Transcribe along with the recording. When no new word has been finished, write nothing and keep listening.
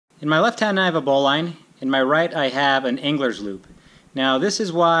In my left hand I have a bowline, in my right I have an angler's loop. Now this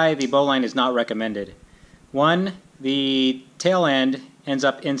is why the bowline is not recommended. One, the tail end ends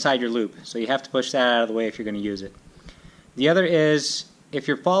up inside your loop, so you have to push that out of the way if you're going to use it. The other is, if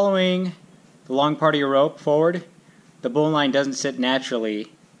you're following the long part of your rope forward, the bowline doesn't sit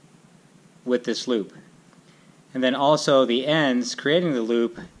naturally with this loop. And then also the ends creating the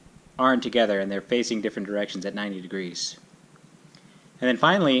loop aren't together and they're facing different directions at 90 degrees. And then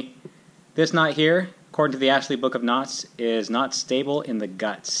finally, this knot here, according to the Ashley Book of Knots, is not stable in the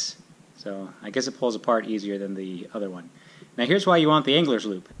guts. So I guess it pulls apart easier than the other one. Now here's why you want the angler's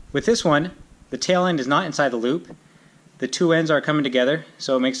loop. With this one, the tail end is not inside the loop. The two ends are coming together,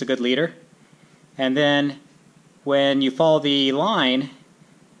 so it makes a good leader. And then when you follow the line,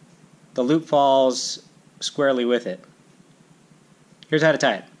 the loop falls squarely with it. Here's how to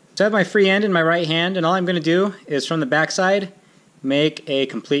tie it. So I have my free end in my right hand, and all I'm going to do is from the back side make a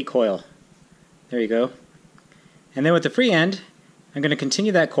complete coil. There you go. And then with the free end, I'm going to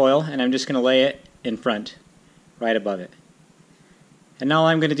continue that coil, and I'm just going to lay it in front, right above it. And now all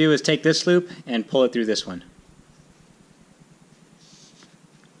I'm going to do is take this loop and pull it through this one.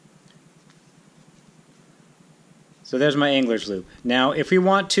 So there's my angler's loop. Now if we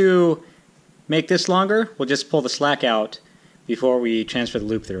want to make this longer, we'll just pull the slack out before we transfer the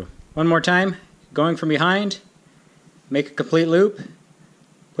loop through. One more time, going from behind, make a complete loop,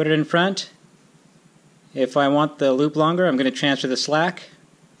 put it in front. If I want the loop longer, I'm going to transfer the slack,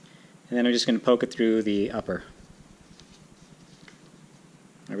 and then I'm just going to poke it through the upper.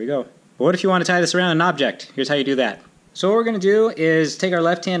 There we go. But what if you want to tie this around an object? Here's how you do that. So what we're going to do is take our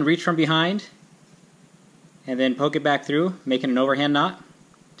left hand, reach from behind, and then poke it back through, making an overhand knot,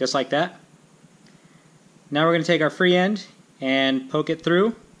 just like that. Now we're going to take our free end and poke it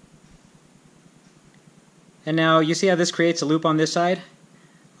through. And now you see how this creates a loop on this side?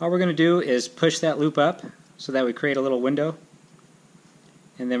 All we're going to do is push that loop up so that we create a little window.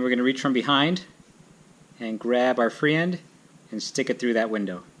 And then we're going to reach from behind and grab our free end and stick it through that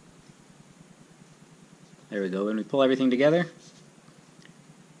window. There we go. When we pull everything together,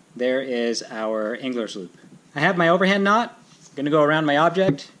 there is our angler's loop. I have my overhand knot. I'm going to go around my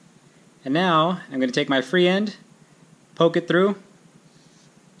object. And now I'm going to take my free end, poke it through.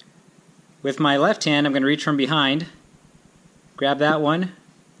 With my left hand, I'm going to reach from behind, grab that one,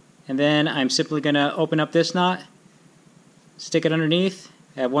 and then I'm simply going to open up this knot, stick it underneath,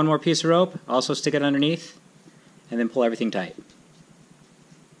 add one more piece of rope, also stick it underneath, and then pull everything tight.